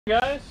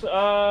Guys,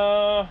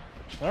 all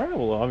right,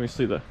 well,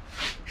 obviously the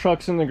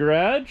truck's in the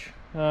garage.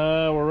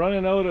 We're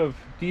running out of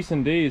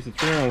decent days.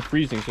 It's running around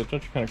freezing, so it's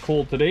actually kind of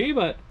cold today,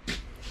 but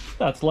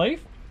that's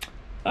life.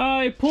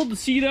 I pulled the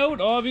seat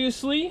out,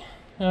 obviously.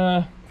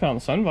 Found the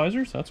sun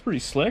visors. That's pretty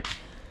slick.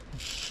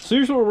 So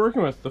here's what we're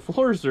working with. The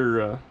floors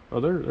are,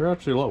 they're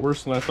actually a lot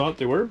worse than I thought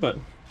they were, but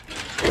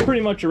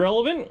pretty much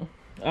irrelevant.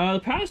 The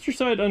passenger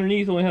side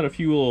underneath only had a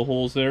few little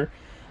holes there.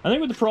 I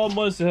think what the problem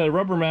was, it had a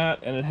rubber mat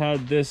and it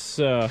had this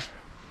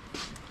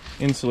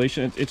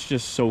insulation. It's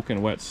just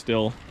soaking wet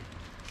still.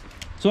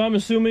 So I'm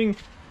assuming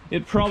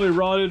it probably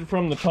rotted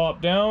from the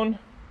top down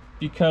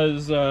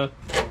because I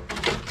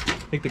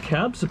think the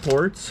cab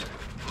supports,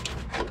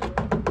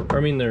 I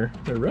mean they're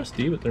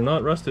rusty, but they're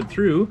not rusted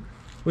through,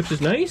 which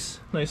is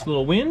nice. Nice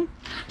little win.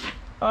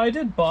 I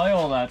did buy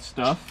all that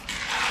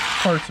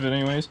stuff, parts of it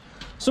anyways.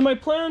 So my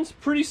plan's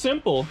pretty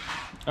simple.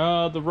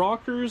 The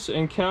rockers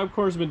and cab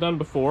corners have been done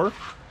before.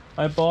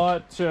 I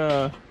bought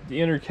the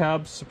inner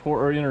cab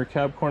support, or inner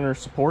cab corner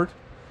support.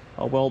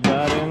 I'll weld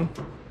that in,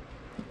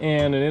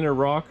 and an inner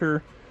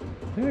rocker.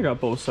 I think I got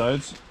both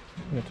sides.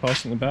 I'm gonna toss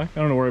it in the back. I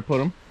don't know where I put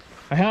them.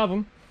 I have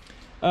them.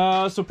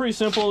 So pretty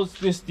simple. It's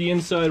just the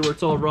inside where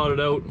it's all rotted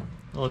out.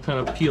 I'll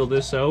kind of peel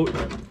this out,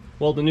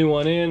 weld the new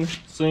one in.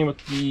 Same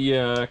with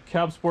the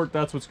cab support.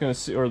 That's what's gonna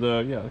see, or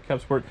the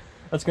cab support.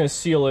 That's gonna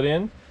seal it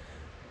in.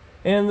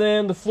 And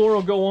then the floor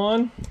will go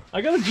on.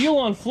 I got a deal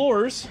on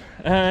floors,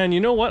 and you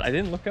know what? I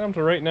didn't look at them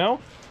till right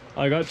now.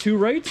 I got two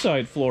right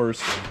side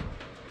floors.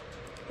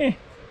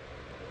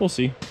 We'll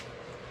see.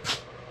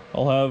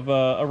 I'll have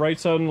a right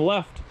side and a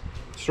left.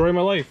 Story of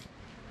my life.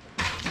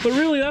 But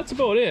really, that's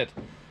about it.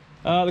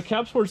 The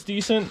cab support's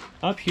decent.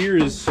 Up here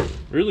is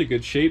really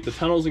good shape. The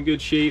tunnel's in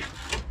good shape.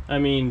 I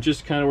mean,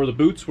 just kind of where the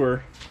boots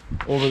were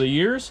over the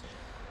years.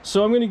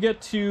 So I'm gonna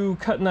get to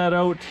cutting that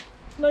out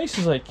nice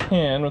as I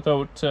can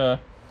without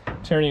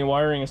tearing any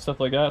wiring and stuff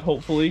like that,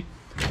 hopefully.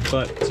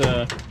 But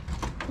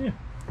yeah,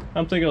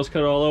 I'm thinking I'll just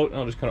cut it all out and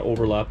I'll just kind of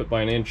overlap it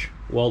by an inch,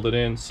 weld it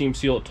in, seam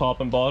seal it top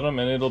and bottom,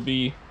 and it'll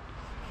be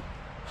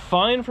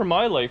fine for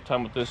my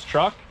lifetime with this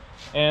truck.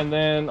 And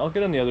then I'll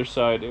get on the other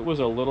side. It was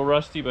a little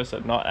rusty, but I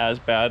said not as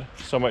bad,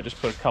 so I might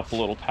just put a couple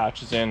little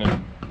patches in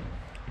and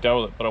be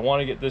done with it. But I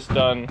want to get this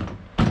done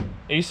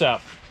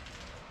ASAP,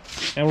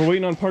 and we're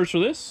waiting on parts for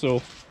this,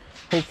 so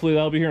hopefully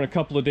that'll be here in a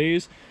couple of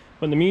days.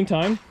 But in the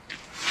meantime,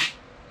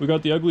 we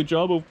got the ugly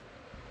job of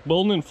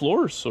welding in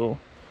floors, so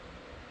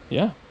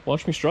yeah,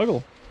 watch me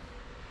struggle.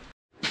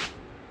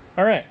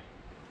 All right,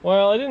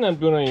 well, I didn't end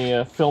up doing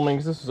any filming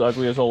because this is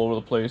ugly as all over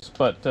the place,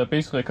 but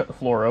basically I cut the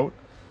floor out,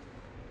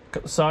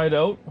 cut the side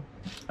out.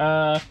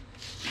 Now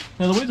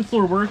the way the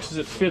floor works is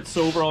it fits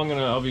over. I'm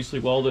gonna obviously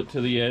weld it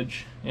to the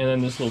edge, and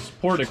then this little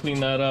support, I clean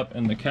that up,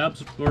 and the cab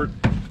support,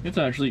 it's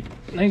actually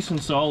nice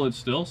and solid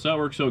still, so that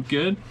works out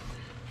good.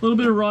 A little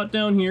bit of rot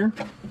down here,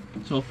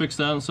 so I'll fix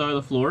that on the side of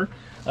the floor.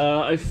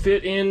 I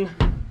fit in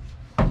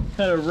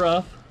kind of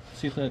rough.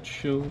 See if that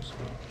shows.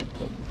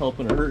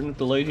 Helping or hurting with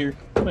the light here.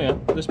 Oh yeah,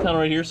 this panel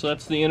right here. So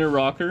that's the inner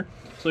rocker.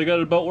 So I got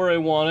it about where I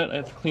want it. I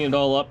have to clean it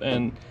all up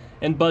and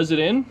buzz it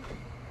in.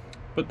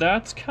 But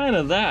that's kind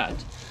of that.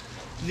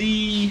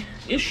 The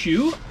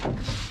issue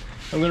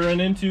I'm going to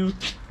run into,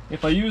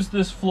 if I use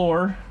this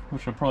floor,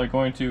 which I'm probably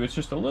going to, it's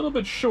just a little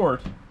bit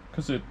short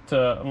because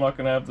I'm not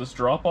going to have this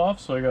drop off.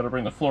 So I got to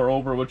bring the floor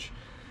over, which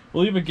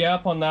we'll leave a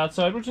gap on that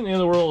side, which in the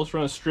other world, let's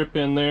run a strip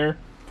in there.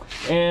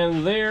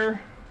 And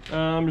there,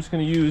 I'm just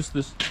going to use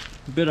this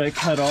bit I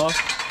cut off.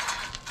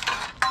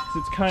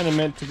 It's kind of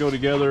meant to go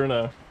together in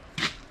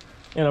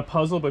a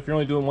puzzle, but if you're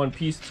only doing one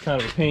piece, it's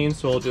kind of a pain.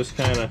 So I'll just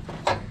kind of,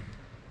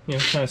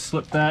 kind of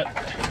slip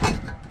that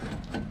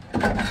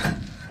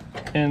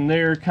in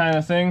there, kind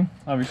of thing.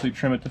 Obviously,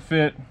 trim it to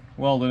fit,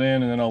 weld it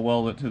in, and then I'll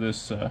weld it to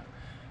this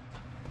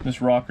this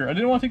rocker. I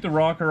didn't want to take the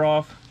rocker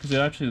off because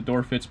actually the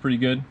door fits pretty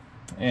good.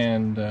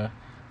 And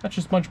that's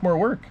just much more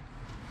work.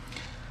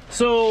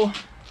 So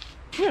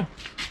yeah,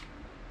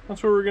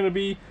 that's where we're gonna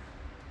be.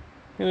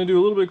 Gonna do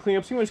a little bit of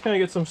cleanup, so just kind of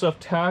get some stuff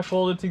tack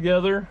welded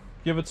together,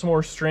 give it some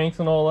more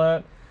strength and all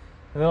that,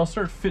 and then I'll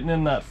start fitting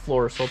in that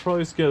floor. So I'll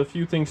probably just get a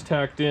few things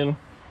tacked in,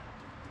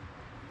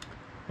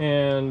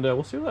 and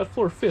we'll see how that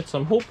floor fits.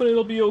 I'm hoping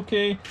it'll be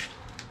okay.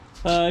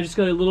 I just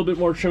got a little bit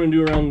more trimming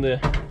to do around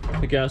the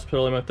gas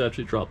pedal. I might have to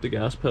actually drop the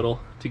gas pedal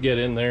to get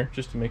in there,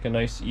 just to make a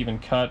nice even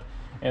cut.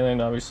 And then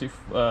obviously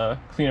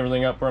clean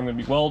everything up where I'm going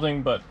to be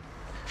welding. But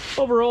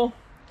overall,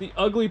 the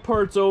ugly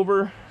part's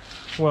over.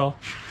 Well,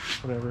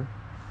 whatever.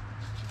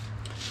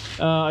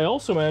 I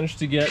also managed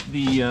to get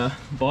the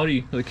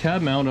body, the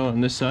cab mount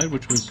on this side,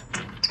 which was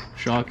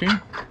shocking.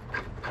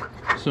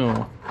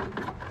 So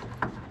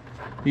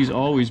these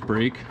always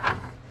break,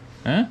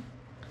 huh?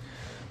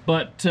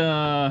 But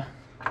the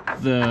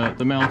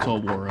mount's all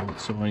wore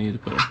out, so I need to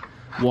put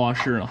a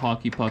washer and a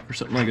hockey puck or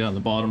something like that on the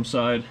bottom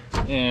side.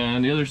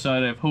 And the other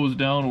side I've hosed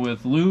down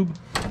with lube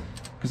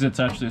because it's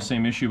actually the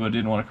same issue, but I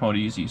didn't want to come out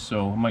easy,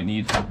 so I might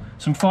need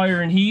some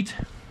fire and heat.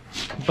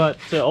 But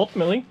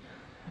ultimately,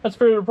 that's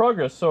very good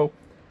progress. So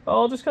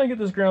I'll just kind of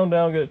get this ground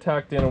down, get it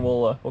tacked in, and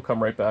we'll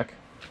come right back.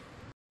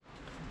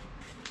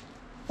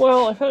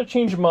 Well, I've had a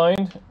change of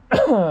mind.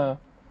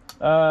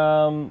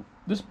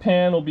 This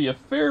pan will be a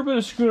fair bit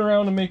of screwing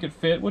around to make it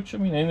fit, which, I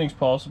mean, anything's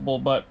possible,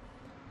 but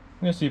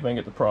I'm gonna see if I can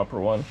get the proper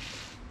one.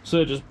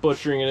 Instead of just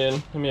butchering it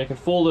in, I mean, I can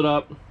fold it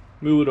up,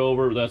 move it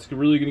over. That's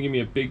really gonna give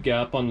me a big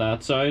gap on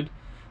that side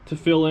to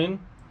fill in,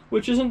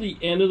 which isn't the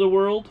end of the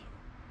world,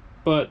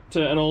 but,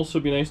 and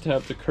also be nice to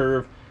have the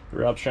curve that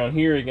wraps around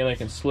here. Again, I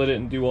can slit it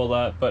and do all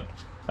that, but,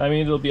 I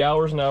mean, it'll be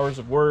hours and hours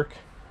of work,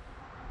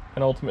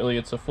 and ultimately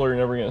it's a floor you're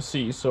never gonna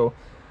see. So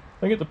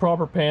if I get the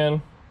proper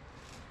pan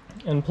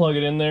and plug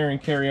it in there and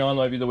carry on,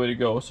 might be the way to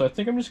go. So I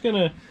think I'm just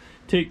gonna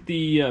take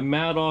the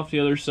mat off the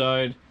other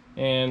side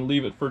and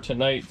leave it for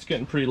tonight. It's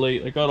getting pretty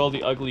late. I got all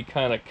the ugly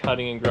kind of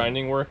cutting and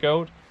grinding work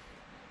out.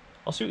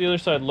 I'll see what the other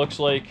side looks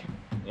like,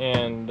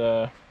 and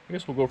I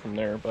guess we'll go from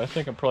there, but I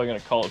think I'm probably gonna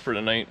call it for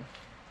tonight.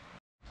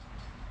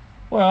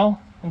 Well,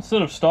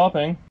 instead of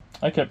stopping,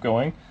 I kept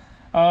going.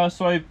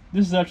 This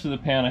is actually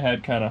the pan I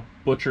had kind of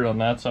butchered on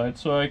that side,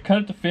 so I cut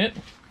it to fit.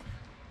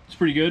 It's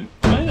pretty good.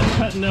 I ended up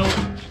cutting out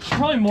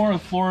probably more of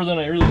the floor than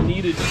I really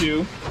needed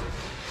to.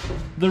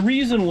 The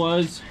reason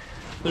was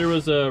there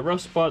was a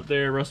rough spot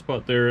there,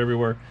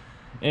 everywhere,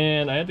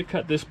 and I had to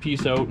cut this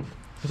piece out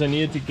because I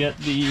needed to get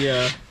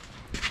the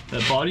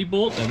that body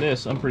bolt, and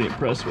this I'm pretty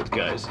impressed with,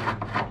 guys.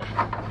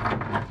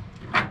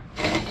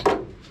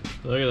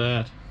 Look at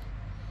that.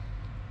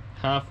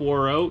 Half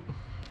wore out.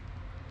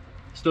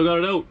 Still got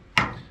it out.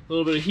 A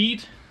little bit of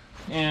heat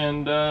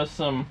and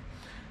some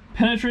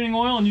penetrating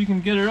oil, and you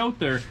can get it out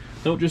there.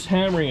 Don't just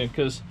hammering it,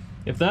 because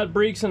if that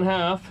breaks in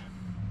half,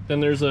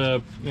 then there's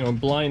a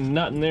blind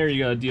nut in there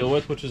you gotta deal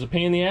with, which is a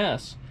pain in the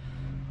ass.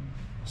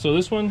 So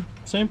this one,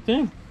 same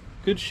thing.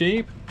 Good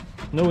shape,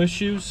 no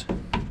issues.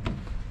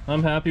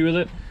 I'm happy with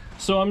it.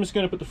 So I'm just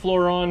gonna put the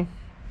floor on.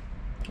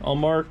 I'll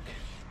mark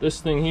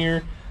this thing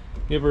here,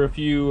 give her a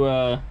few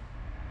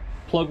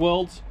plug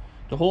welds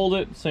to hold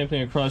it. Same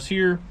thing across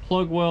here,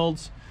 plug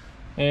welds.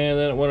 And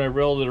then when I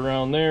weld it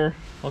around there,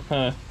 I'll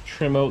kind of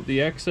trim out the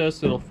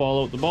excess. It'll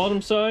fall out the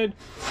bottom side,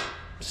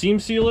 seam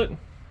seal it,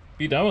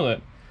 be done with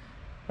it.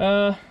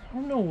 I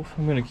don't know if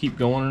I'm gonna keep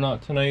going or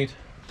not tonight.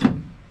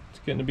 It's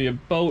getting to be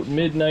about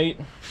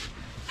midnight.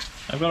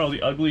 I've got all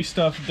the ugly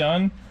stuff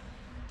done,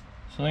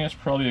 so I think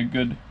that's probably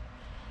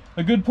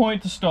a good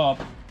point to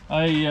stop.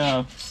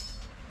 I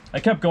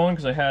kept going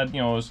because I had,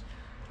 I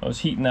was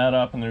heating that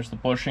up, and there's the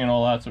bushing and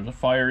all that, so there's a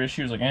fire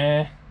issue. I was like,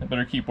 I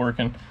better keep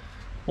working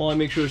while I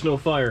make sure there's no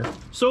fire.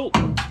 So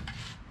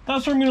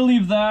that's where I'm gonna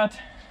leave that.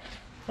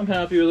 I'm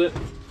happy with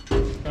it.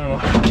 I don't know.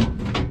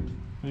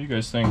 What do you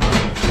guys think?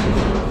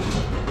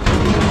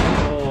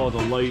 Oh,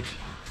 the light.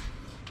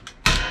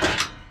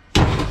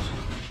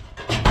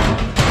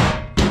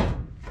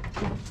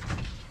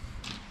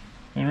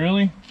 And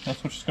really,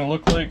 that's what it's gonna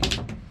look like.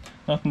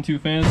 Nothing too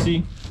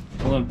fancy.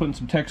 I'll then put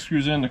some tech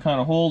screws in to kind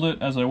of hold it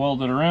as I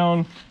weld it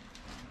around.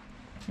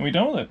 And we're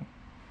done with it.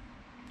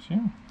 So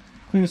yeah.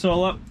 Clean this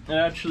all up. It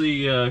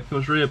actually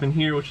goes right up in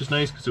here, which is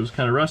nice because it was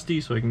kind of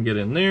rusty, so I can get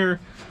in there.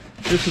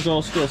 This is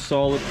all still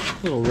solid,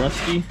 a little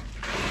rusty,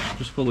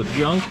 just full of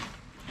junk,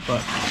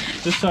 but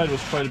this side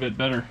was quite a bit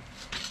better.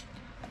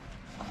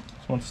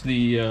 So once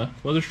the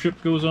weather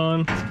strip goes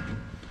on,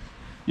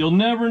 you'll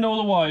never know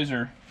the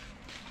wiser.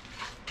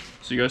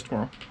 See you guys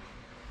tomorrow.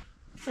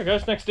 Alright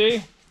guys, next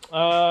day,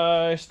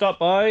 I stopped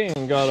by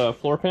and got a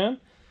floor pan.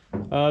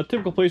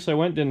 Typical place I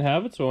went didn't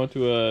have it, so I went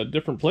to a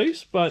different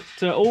place, but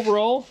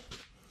overall,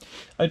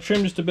 I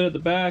trimmed just a bit at the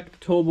back, the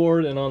toe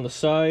board, and on the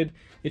side.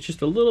 It's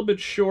just a little bit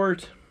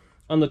short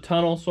on the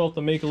tunnel, so I'll have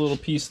to make a little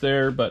piece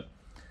there, but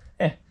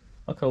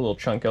I'll cut a little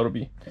chunk out. It'll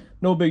be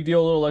no big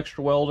deal, a little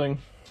extra welding.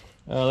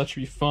 That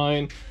should be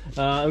fine.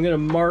 I'm gonna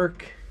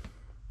mark,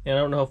 and I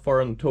don't know how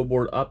far on the toe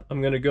board up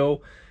I'm gonna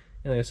go.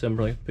 And like I said, I'm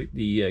probably gonna pick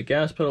the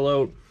gas pedal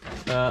out.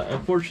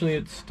 Unfortunately,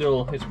 it's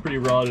pretty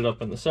rotted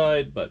up on the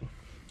side, but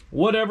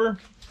whatever.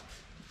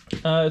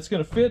 It's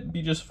gonna fit,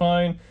 be just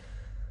fine.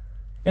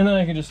 And then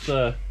I can just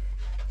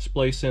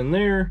splice in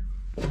there.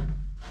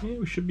 Yeah,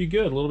 we should be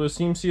good. A little bit of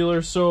seam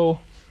sealer. So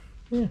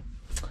yeah,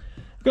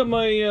 I've got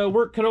my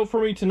work cut out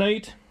for me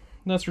tonight.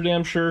 That's for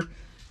damn sure.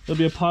 There'll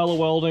be a pile of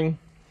welding,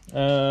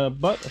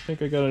 but I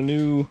think I got a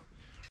new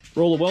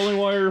roll of welding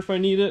wire if I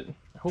need it.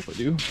 I hope I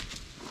do.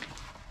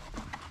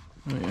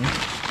 Oh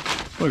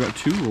yeah. Oh, I got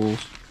 2 rolls.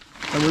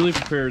 I'm really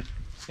prepared.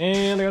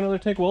 And I got another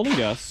tank of welding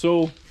gas.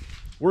 So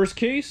worst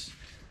case,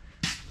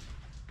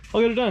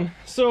 I'll get it done.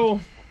 So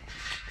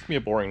it's gonna be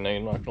a boring night,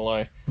 I'm not gonna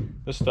lie.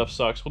 This stuff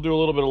sucks. We'll do a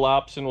little bit of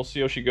laps and we'll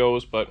see how she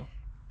goes, but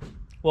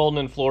welding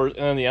in floors.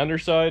 And on the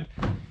underside,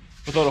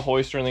 without a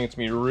hoist or anything, it's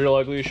gonna be real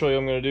ugly to show you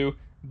what I'm gonna do,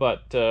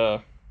 but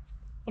I'll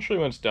show you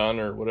when it's done,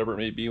 or whatever it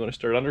may be when I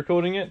start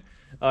undercoating it.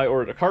 I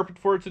ordered a carpet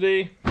for it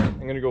today.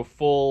 I'm gonna go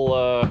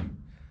full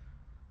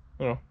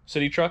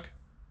city truck,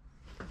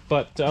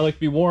 but I like to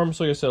be warm,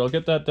 so like I said, I'll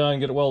get that done,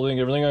 get it welding,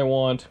 everything I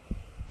want.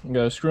 I'm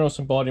gonna screw on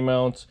some body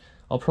mounts.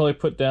 I'll probably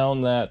put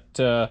down that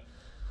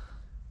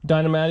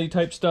Dynamati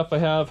type stuff I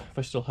have, if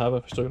I still have it,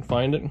 if I still can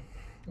find it, and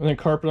then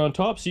carpet on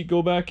top, seat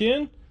go back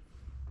in.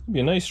 It'll be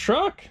a nice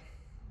truck.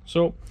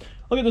 So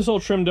I'll get this all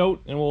trimmed out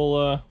and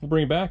we'll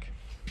bring it back.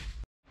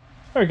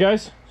 All right,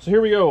 guys, so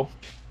here we go.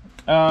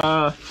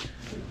 The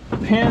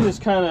pan is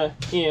kind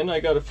of in. I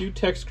got a few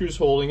tech screws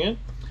holding it.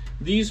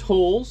 These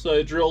holes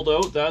I drilled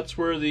out, that's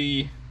where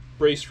the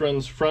brace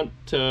runs front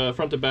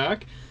to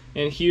back,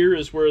 and here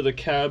is where the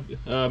cab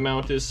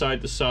mount is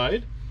side to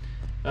side.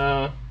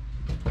 You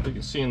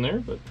can see in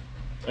there, but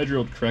I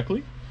drilled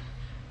correctly.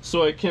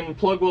 So I can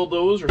plug weld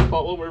those, or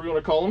spot weld, whatever you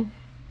want to call them.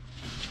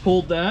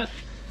 Hold that.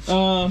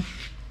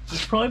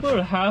 There's probably about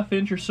a 1/2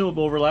 inch or so of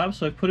overlap,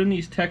 so I put in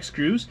these tech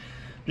screws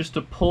just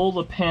to pull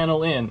the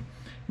panel in.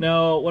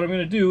 Now what I'm going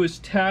to do is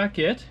tack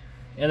it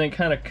and then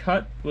kind of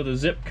cut with a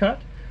zip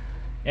cut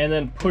and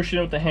then push it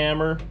in with the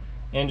hammer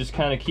and just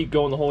kind of keep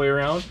going the whole way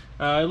around.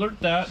 I learned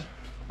that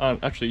on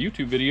actually a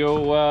YouTube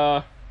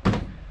video.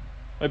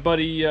 My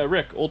buddy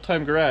Rick, Old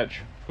Time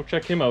Garage, go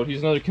check him out.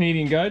 He's another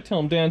Canadian guy. Tell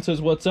him Dan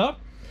says what's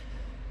up.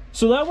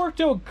 So that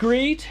worked out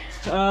great.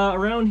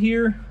 Around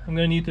here I'm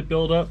going to need to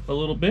build up a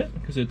little bit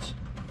because it's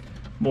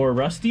more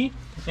rusty,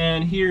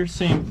 and here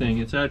same thing.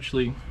 It's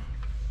actually,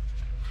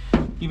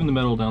 even the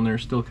metal down there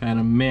is still kind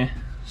of meh,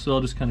 so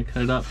I'll just kind of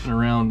cut it up and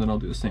around, and I'll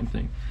do the same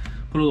thing.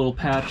 Put a little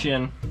patch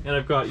in, and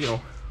I've got, you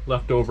know,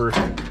 leftover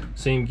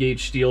same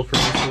gauge steel for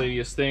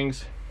miscellaneous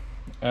things.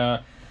 Be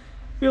a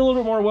little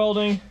bit more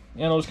welding,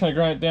 and I'll just kind of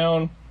grind it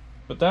down.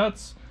 But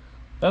that's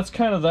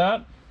kind of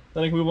that.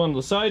 Then I can move on to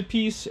the side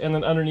piece, and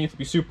then underneath will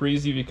be super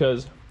easy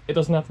because it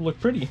doesn't have to look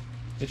pretty.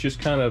 It's just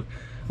kind of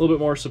a little bit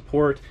more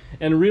support.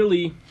 And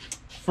really,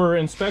 for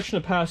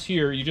inspection to pass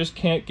here, you just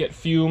can't get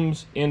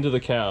fumes into the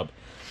cab.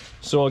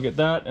 So I'll get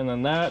that, and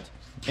then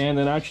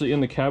actually in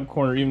the cab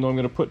corner, even though I'm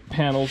going to put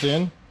panels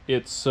in,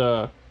 it's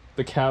the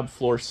cab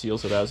floor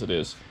seals it as it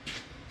is.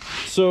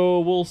 So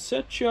we'll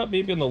set you up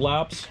maybe in the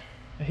laps.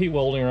 I hate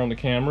welding around the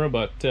camera,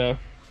 but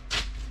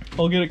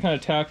I'll get it kind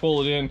of tack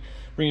welded in,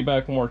 bring it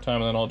back one more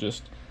time, and then I'll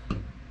just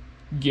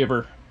give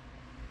her.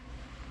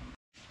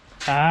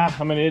 Ah,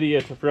 I'm an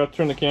idiot. I forgot to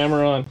turn the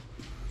camera on.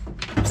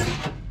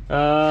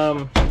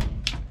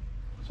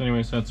 So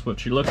anyways, that's what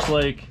she looks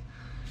like.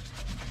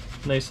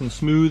 Nice and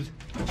smooth.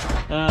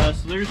 So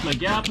there's my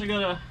gap I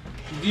gotta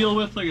deal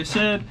with, like I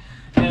said.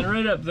 And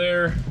right up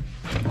there,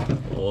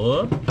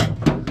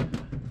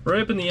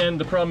 right up in the end,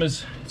 the problem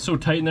is it's so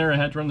tight in there, I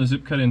had to run the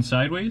zip cut in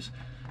sideways.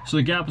 So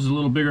the gap was a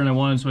little bigger than I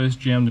wanted, so I just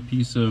jammed a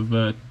piece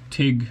of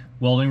TIG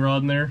welding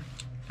rod in there,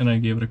 and I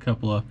gave it a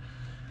couple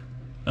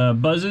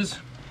of buzzes.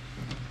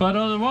 But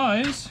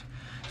otherwise,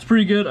 it's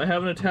pretty good. I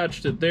haven't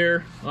attached it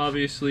there,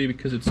 obviously,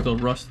 because it's still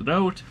rusted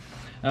out.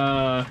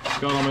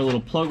 Got all my little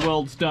plug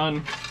welds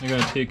done. I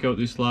gotta take out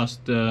these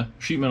last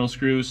sheet metal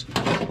screws.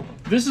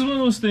 This is one of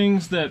those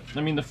things that,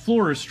 I mean, the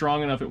floor is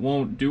strong enough it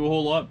won't do a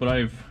whole lot, but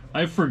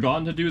I've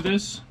forgotten to do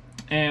this,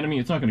 and I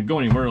mean, it's not going to go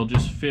anywhere. It'll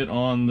just fit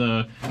on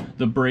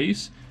the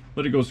brace,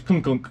 but it goes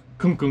kunk kunk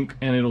kunk kunk,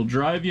 and it'll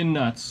drive you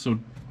nuts. So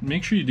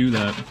make sure you do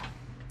that.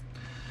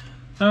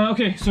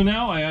 Okay, so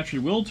now I actually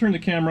will turn the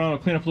camera on. I'll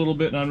clean up a little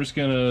bit, and I'm just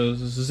gonna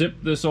zip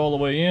this all the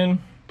way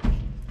in,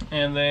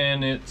 and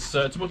then it's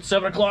about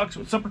 7 o'clock,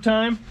 so it's supper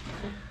time.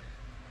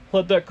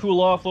 Let that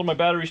cool off, let my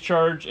batteries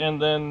charge,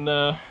 and then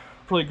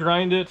probably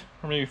grind it,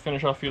 or maybe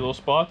finish off a few little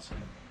spots.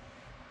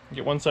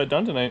 Get one side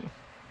done tonight.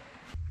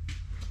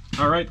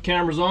 All right, the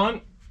camera's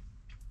on.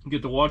 You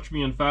get to watch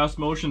me in fast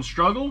motion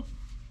struggle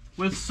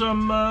with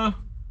some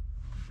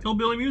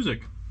hillbilly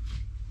music.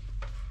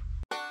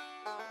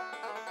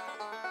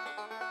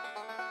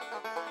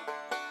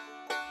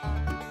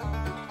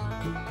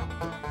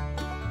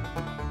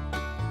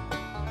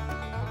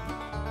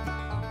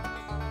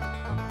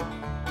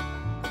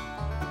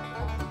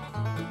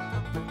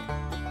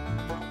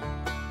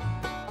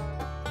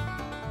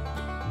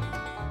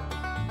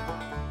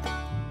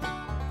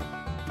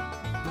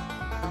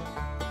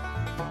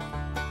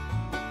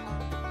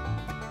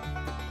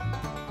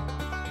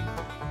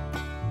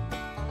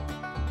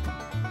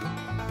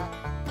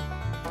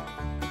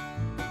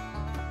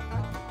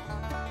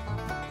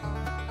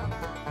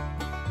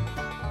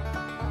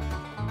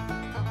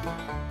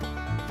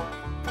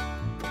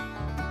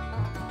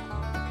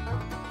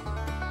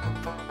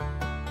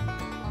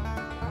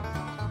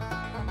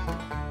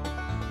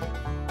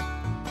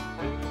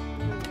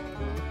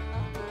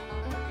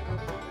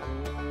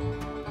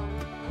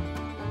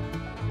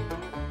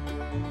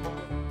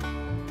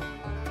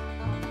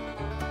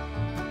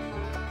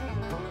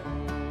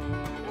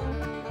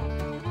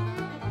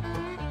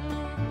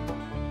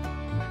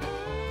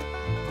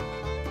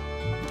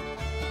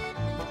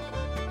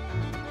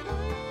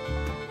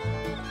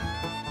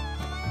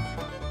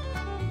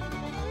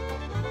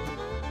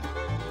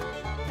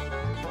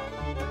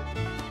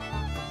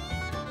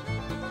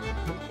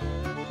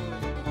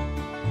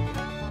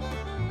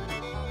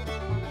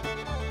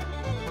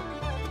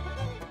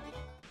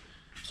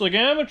 Like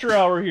amateur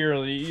hour here.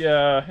 The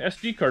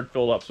SD card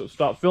filled up, so it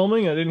stopped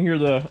filming. I didn't hear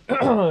the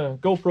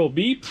GoPro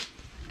beep,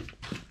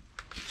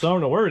 so I don't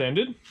know where it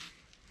ended.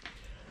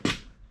 This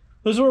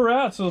is where we're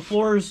at. So the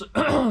floor is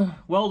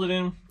welded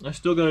in. I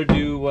still got to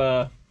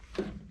do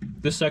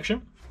this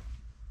section,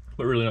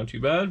 but really not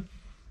too bad.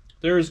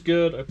 there's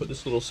good. I put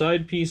this little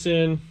side piece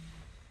in.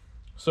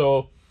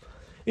 So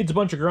it's a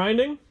bunch of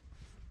grinding,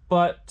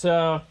 but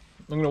I'm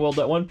gonna weld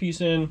that one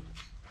piece in.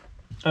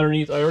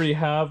 Underneath, I already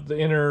have the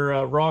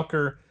inner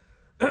rocker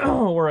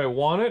where I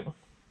want it,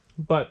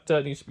 but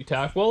it needs to be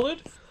tack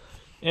welded.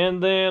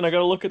 And then I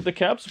gotta look at the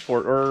cab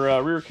support,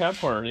 or rear cab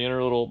corner, the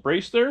inner little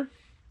brace there.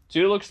 See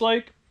what it looks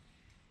like.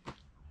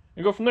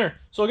 And go from there.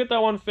 So I'll get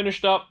that one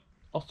finished up.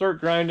 I'll start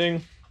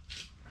grinding.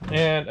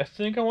 And I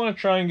think I want to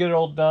try and get it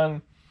all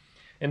done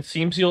and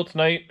seam seal it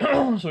tonight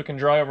so it can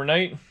dry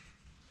overnight.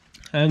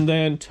 And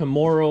then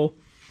tomorrow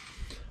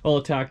I'll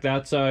attack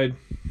that side,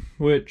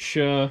 which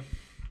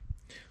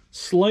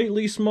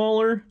slightly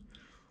smaller.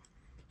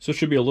 So it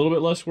should be a little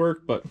bit less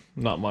work, but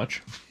not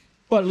much.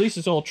 But at least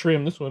it's all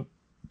trimmed. This one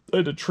I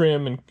had to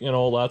trim and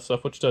all that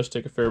stuff, which does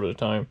take a fair bit of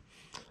time,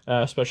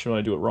 especially when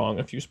I do it wrong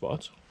in a few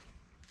spots.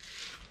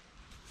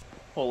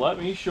 Well, let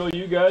me show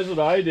you guys what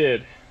I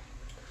did.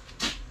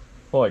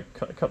 Well, I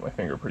cut my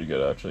finger pretty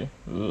good, actually.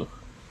 Ugh.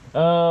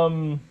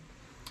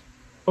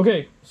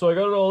 Okay, so I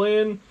got it all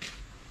in.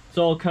 It's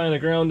all kind of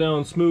ground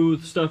down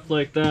smooth, stuff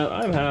like that.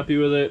 I'm happy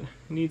with it. It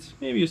needs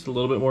maybe just a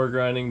little bit more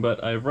grinding,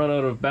 but I've run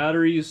out of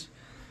batteries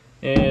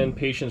and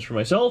patience for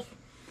myself.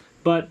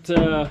 But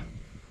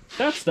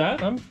that's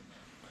that.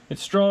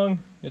 It's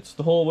strong. It's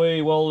the whole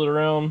way welded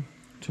around.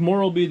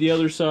 Tomorrow will be the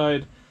other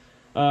side.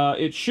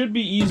 It should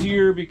be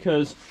easier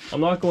because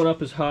I'm not going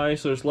up as high,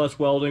 so there's less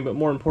welding, but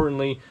more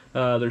importantly,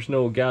 there's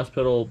no gas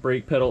pedal,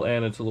 brake pedal,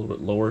 and it's a little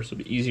bit lower, so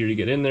it'll be easier to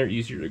get in there,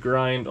 easier to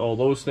grind, all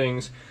those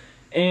things.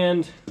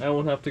 And I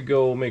won't have to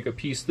go make a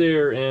piece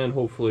there, and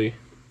hopefully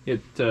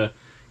it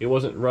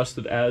wasn't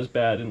rusted as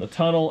bad in the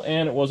tunnel,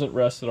 and it wasn't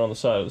rusted on the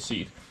side of the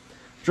seat.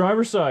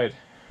 Driver's side,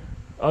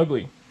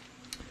 ugly.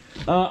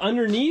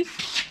 Underneath,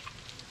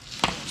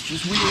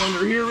 just wheel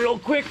under here real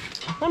quick.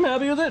 I'm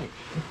happy with it.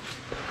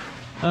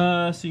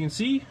 So you can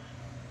see,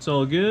 it's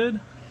all good.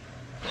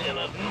 And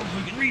I don't know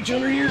if we can reach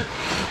under here.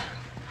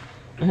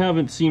 I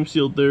haven't seam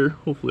sealed there.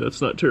 Hopefully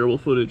that's not terrible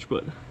footage,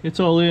 but it's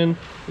all in.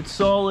 It's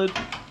solid.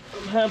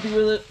 I'm happy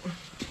with it.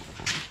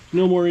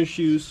 No more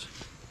issues.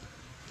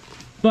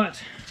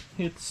 But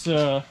it's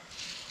like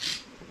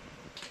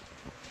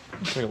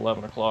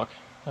 11 o'clock.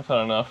 I've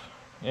had enough.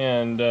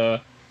 And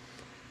I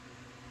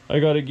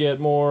gotta get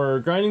more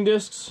grinding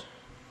discs.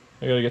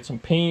 I gotta get some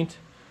paint.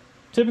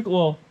 Typically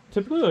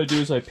what I do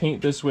is I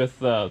paint this with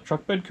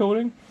truck bed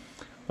coating.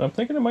 But I'm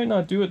thinking I might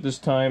not do it this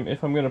time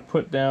if I'm gonna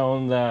put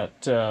down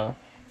that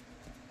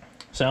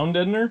sound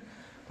deadener.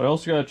 But I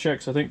also gotta check,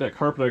 because I think that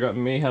carpet I got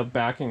may have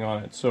backing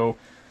on it. So,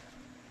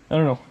 I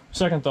don't know.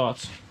 Second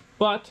thoughts.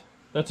 But,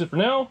 that's it for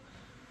now.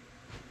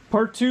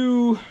 Part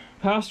 2,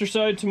 passenger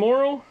side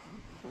tomorrow.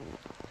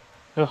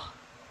 Ugh,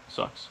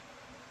 sucks.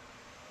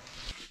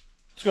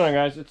 What's going on,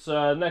 guys? It's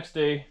next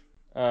day.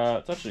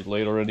 It's actually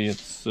late already.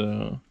 It's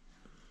 9:30.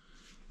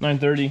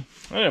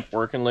 I ended up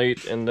working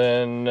late, and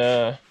then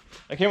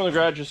I came in the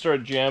garage and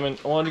started jamming.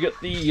 I wanted to get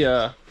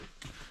the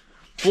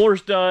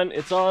floors done.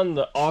 It's on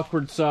the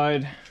awkward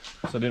side,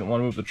 so I didn't want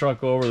to move the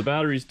truck over. The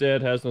battery's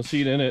dead, has no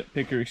seat in it.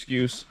 Pick your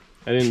excuse.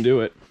 I didn't do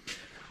it.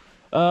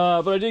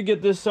 But I did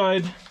get this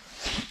side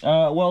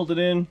welded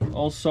in,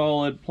 all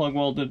solid, plug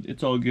welded.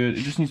 It's all good.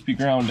 It just needs to be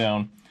ground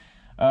down.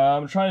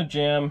 I'm trying to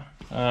jam.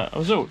 I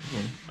was out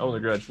in the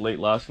garage late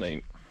last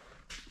night.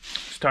 I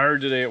was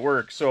tired today at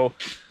work, so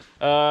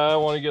I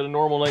want to get a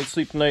normal night's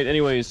sleep tonight.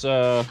 Anyways,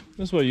 this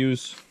is what I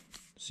use.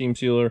 Seam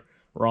sealer,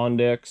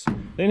 Rondex.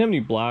 They didn't have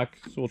any black,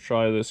 so we'll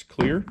try this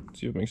clear.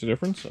 See if it makes a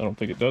difference. I don't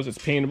think it does. It's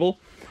paintable.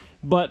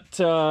 But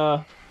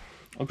I'll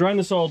grind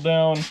this all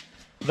down.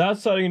 That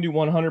side I can do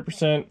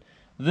 100%.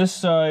 This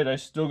side I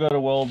still got to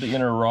weld the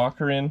inner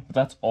rocker in. But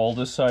that's all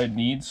this side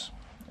needs.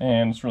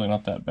 And it's really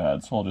not that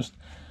bad. So I'll just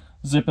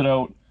zip it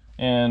out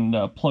and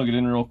plug it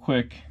in real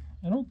quick.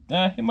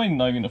 It might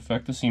not even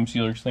affect the seam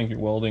sealer because I think you're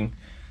welding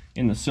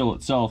in the sill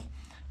itself.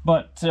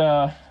 But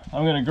I'm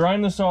going to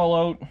grind this all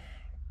out.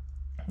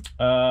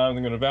 I'm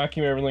going to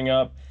vacuum everything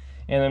up,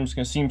 and then I'm just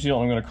going to seam seal.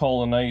 I'm going to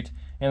call it a night,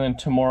 and then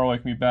tomorrow I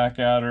can be back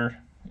at her.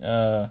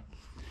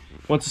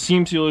 Once the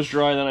seam seal is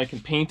dry, then I can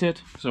paint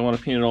it, because I want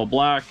to paint it all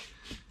black.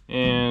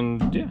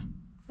 And yeah,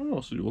 I don't know what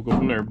else to do. We'll go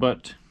from there.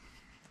 But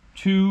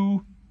three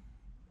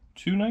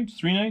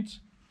nights?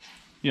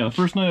 Yeah, the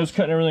first night I was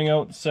cutting everything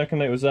out. The second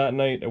night was that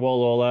night. I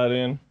welded all that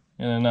in,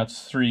 and then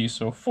that's 3.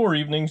 So 4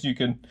 evenings you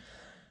can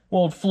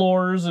weld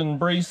floors and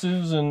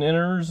braces and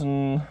inners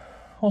and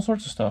all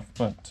sorts of stuff.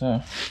 But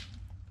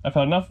I've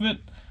had enough of it,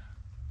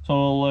 so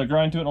I'll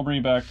grind to it and I'll bring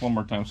you back one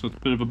more time. So it's a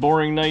bit of a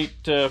boring night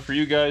for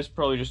you guys.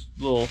 Probably just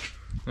a little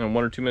 1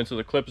 or 2 minutes of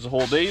the clip is a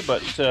whole day,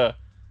 but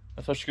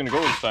that's how she's gonna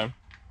go this time.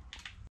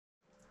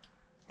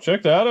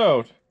 Check that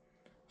out.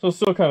 So it's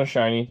still kind of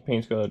shiny. The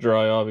paint's gotta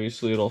dry,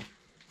 obviously. It'll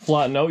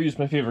flatten out. Use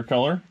my favorite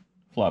color,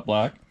 flat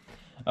black.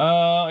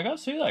 I gotta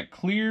say that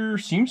clear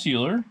seam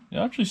sealer, it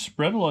actually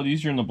spread a lot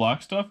easier in the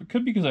black stuff. It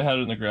could be because I had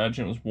it in the garage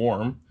and it was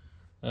warm.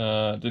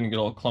 It didn't get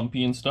all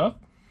clumpy and stuff.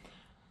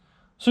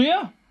 So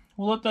yeah,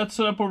 we'll let that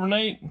set up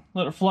overnight,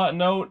 let it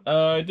flatten out.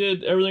 I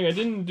did everything I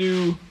didn't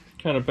do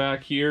kind of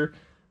back here.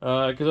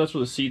 because that's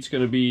where the seat's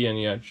going to be,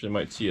 and you actually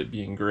might see it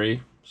being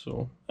gray.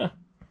 So,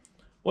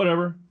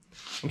 whatever.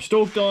 I'm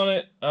stoked on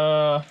it.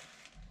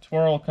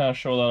 Tomorrow I'll kind of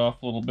show that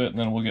off a little bit, and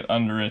then we'll get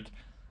under it,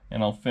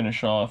 and I'll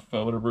finish off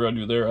whatever I gotta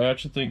do there. I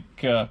actually think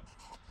I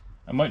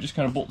might just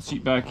kind of bolt the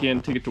seat back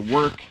in, take it to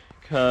work,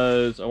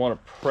 because I want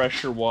to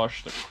pressure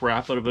wash the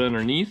crap out of it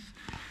underneath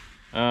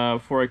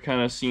before I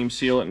kind of seam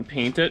seal it and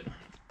paint it,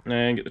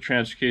 and get the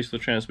transfer case, the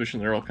transmission,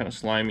 they're all kind of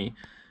slimy.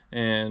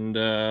 And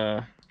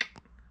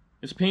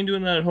it's a pain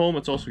doing that at home.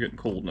 It's also getting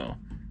cold now,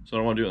 so I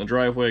don't want to do it in the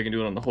driveway. I can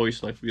do it on the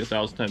hoist. Life would be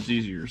 1,000 times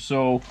easier.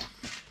 So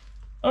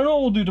I don't know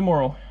what we'll do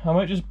tomorrow. I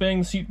might just bang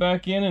the seat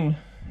back in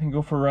and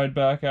go for a ride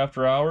back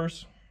after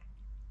hours.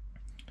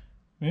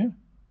 Yeah,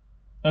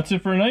 that's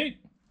it for tonight.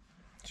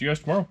 See you guys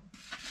tomorrow.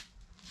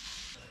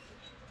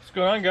 What's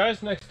going on,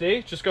 guys? Next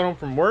day, just got home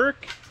from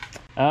work.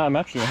 I'm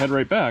actually gonna head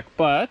right back,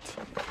 but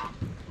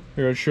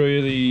here I'll show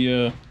you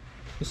the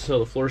this is how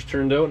the floor's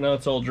turned out. Now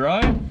it's all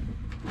dry.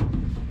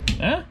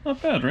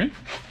 Not bad, right?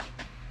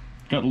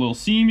 Got a little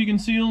seam you can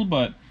seal,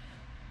 but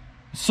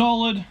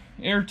solid,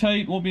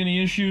 airtight, won't be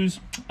any issues.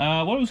 What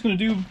I was gonna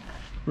do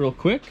real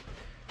quick,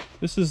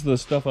 this is the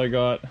stuff I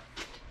got. I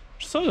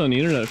saw it on the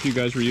internet, a few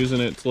guys were using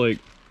it. It's like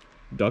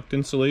duct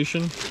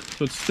insulation,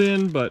 so it's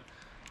thin, but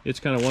it's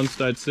kind of one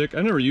side thick.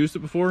 I never used it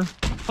before.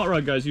 Hot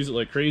rod guys use it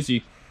like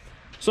crazy.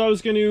 So I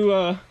was going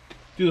to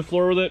do the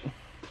floor with it,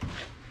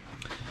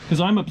 because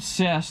I'm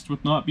obsessed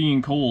with not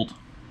being cold,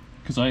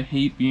 because I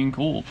hate being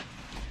cold.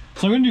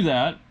 So I'm going to do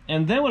that,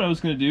 and then what I was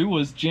going to do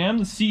was jam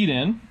the seat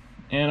in,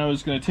 and I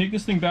was going to take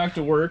this thing back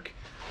to work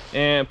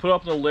and put it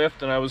up in the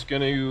lift, and I was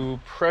going to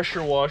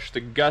pressure wash the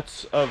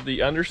guts of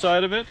the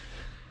underside of it,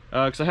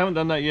 because I haven't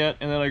done that yet.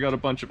 And then I got a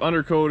bunch of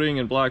undercoating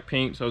and black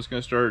paint, so I was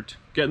going to start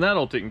getting that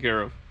all taken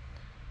care of.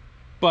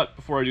 But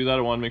before I do that,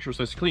 I want to make sure it's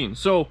nice and clean.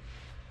 So I'm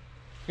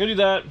going to do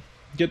that,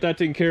 get that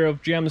taken care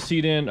of, jam the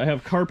seat in. I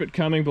have carpet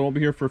coming, but I won't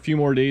be here for a few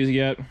more days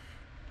yet.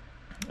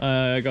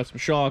 I got some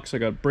shocks, I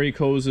got brake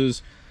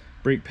hoses,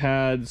 brake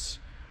pads,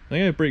 I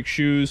think I have brake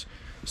shoes.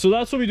 So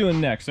that's what we'll be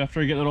doing next. After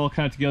I get it all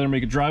kind of together and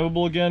make it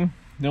drivable again,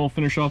 then we'll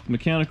finish off the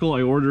mechanical.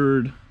 I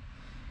ordered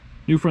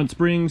new front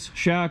springs,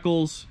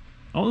 shackles.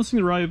 I want this thing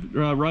to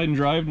ride and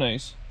drive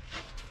nice.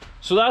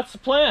 So that's the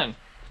plan.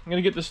 I'm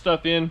gonna get this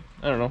stuff in.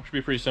 I don't know, should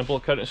be pretty simple.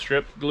 Cut it in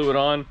strip, glue it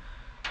on,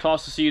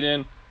 toss the seat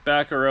in,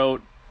 back her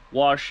out,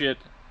 wash it.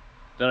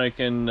 Then I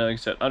can, like I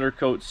said,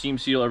 undercoat, seam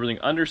seal everything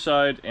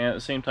underside, and at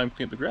the same time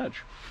clean up the garage.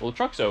 Well, the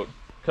truck's out,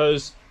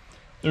 because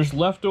there's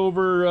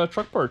leftover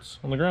truck parts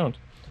on the ground.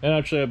 And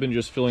actually I've been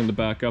just filling the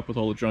back up with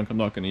all the junk I'm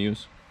not gonna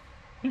use.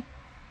 Yeah,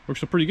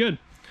 works out pretty good.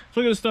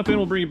 So I'll get this stuff in,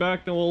 we'll bring it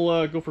back, then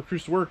we'll go for a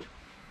cruise to work.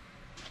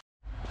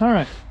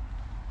 Alright,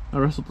 I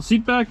wrestled the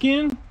seat back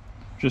in,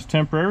 just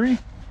temporary.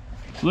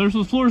 So there's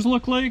what the floors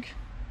look like.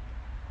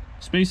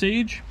 Space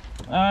age.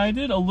 I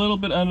did a little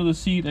bit under the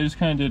seat. I just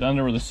kind of did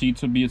under where the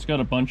seats would be. It's got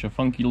a bunch of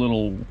funky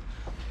little,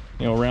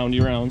 you know, roundy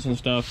rounds and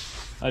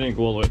stuff. I didn't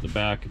go all the way at the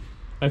back.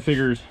 I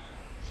figured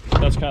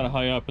that's kind of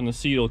high up and the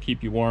seat will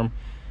keep you warm.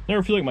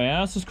 Never feel like my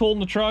ass is cold in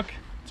the truck.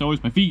 It's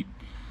always my feet.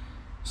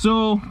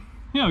 So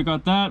yeah, we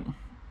got that.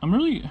 I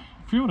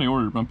forget what I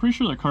ordered, but I'm pretty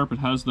sure that carpet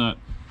has that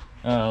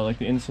like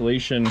the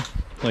insulation,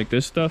 like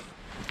this stuff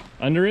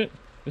under it.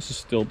 This is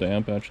still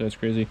damp, actually. That's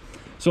crazy.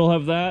 So I'll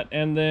have that,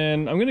 and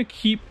then I'm gonna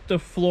keep the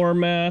floor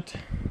mat,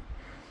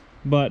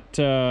 but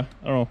I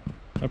don't know,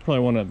 I probably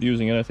won't end up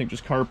using it. I think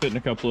just carpet and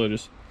a couple of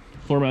just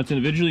floor mats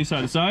individually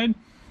side to side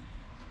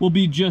will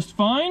be just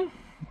fine.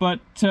 But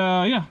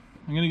yeah,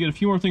 I'm gonna get a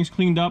few more things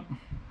cleaned up.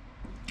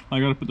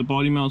 I gotta put the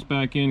body mounts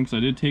back in because I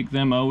did take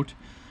them out,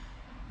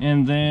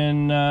 and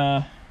then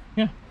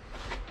yeah,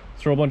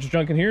 throw a bunch of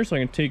junk in here so I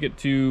can take it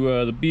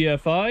to the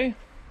BFI.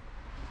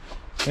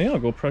 And yeah, I'll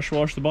go pressure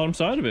wash the bottom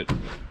side of it.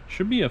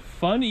 Should be a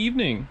fun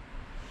evening.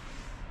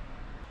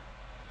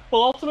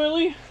 Well,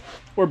 ultimately,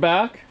 we're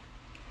back.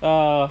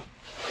 I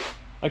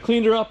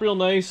cleaned her up real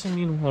nice. I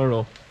mean, I don't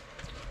know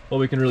what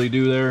we can really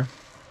do there.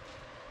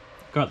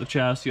 Got the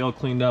chassis all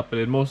cleaned up, but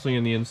it mostly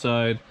in the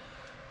inside.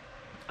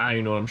 I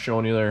don't know what I'm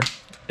showing you there.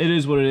 It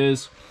is what it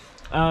is.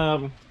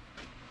 You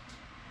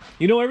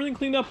know, everything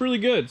cleaned up really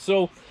good.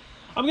 So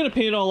I'm gonna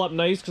paint it all up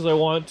nice because I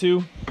want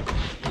to.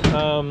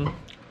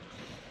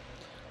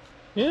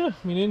 Yeah,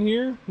 I mean, in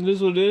here, it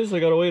is what it is.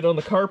 I gotta wait on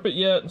the carpet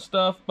yet and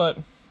stuff, but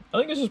I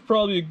think this is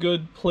probably a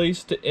good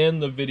place to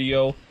end the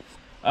video.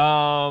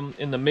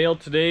 In the mail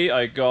today,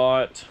 I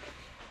got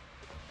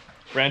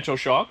Rancho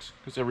shocks,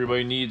 because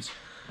everybody needs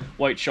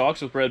white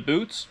shocks with red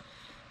boots.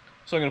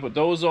 So I'm gonna put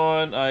those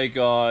on. I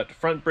got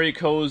front brake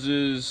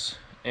hoses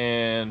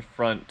and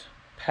front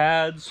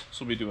pads,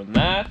 so we'll be doing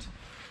that.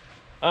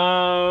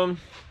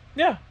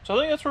 Yeah, so I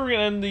think that's where we're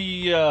gonna end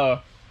the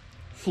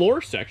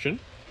floor section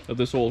of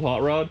this old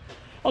hot rod.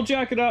 I'll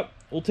jack it up,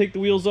 we'll take the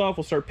wheels off,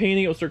 we'll start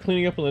painting it, we'll start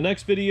cleaning up in the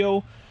next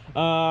video.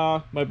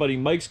 My buddy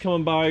Mike's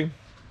coming by.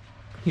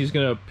 He's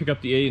gonna pick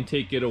up the A and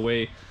take it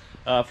away.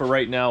 For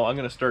right now, I'm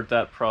gonna start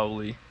that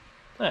probably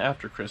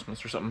after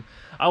Christmas or something.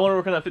 I want to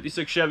work on that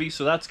 56 Chevy,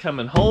 so that's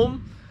coming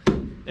home.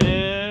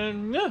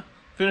 And yeah,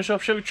 finish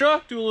up Chevy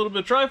truck, do a little bit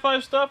of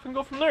Tri-5 stuff, and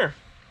go from there.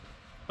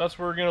 That's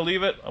where we're gonna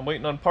leave it. I'm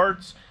waiting on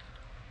parts.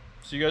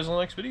 See you guys in the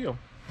next video.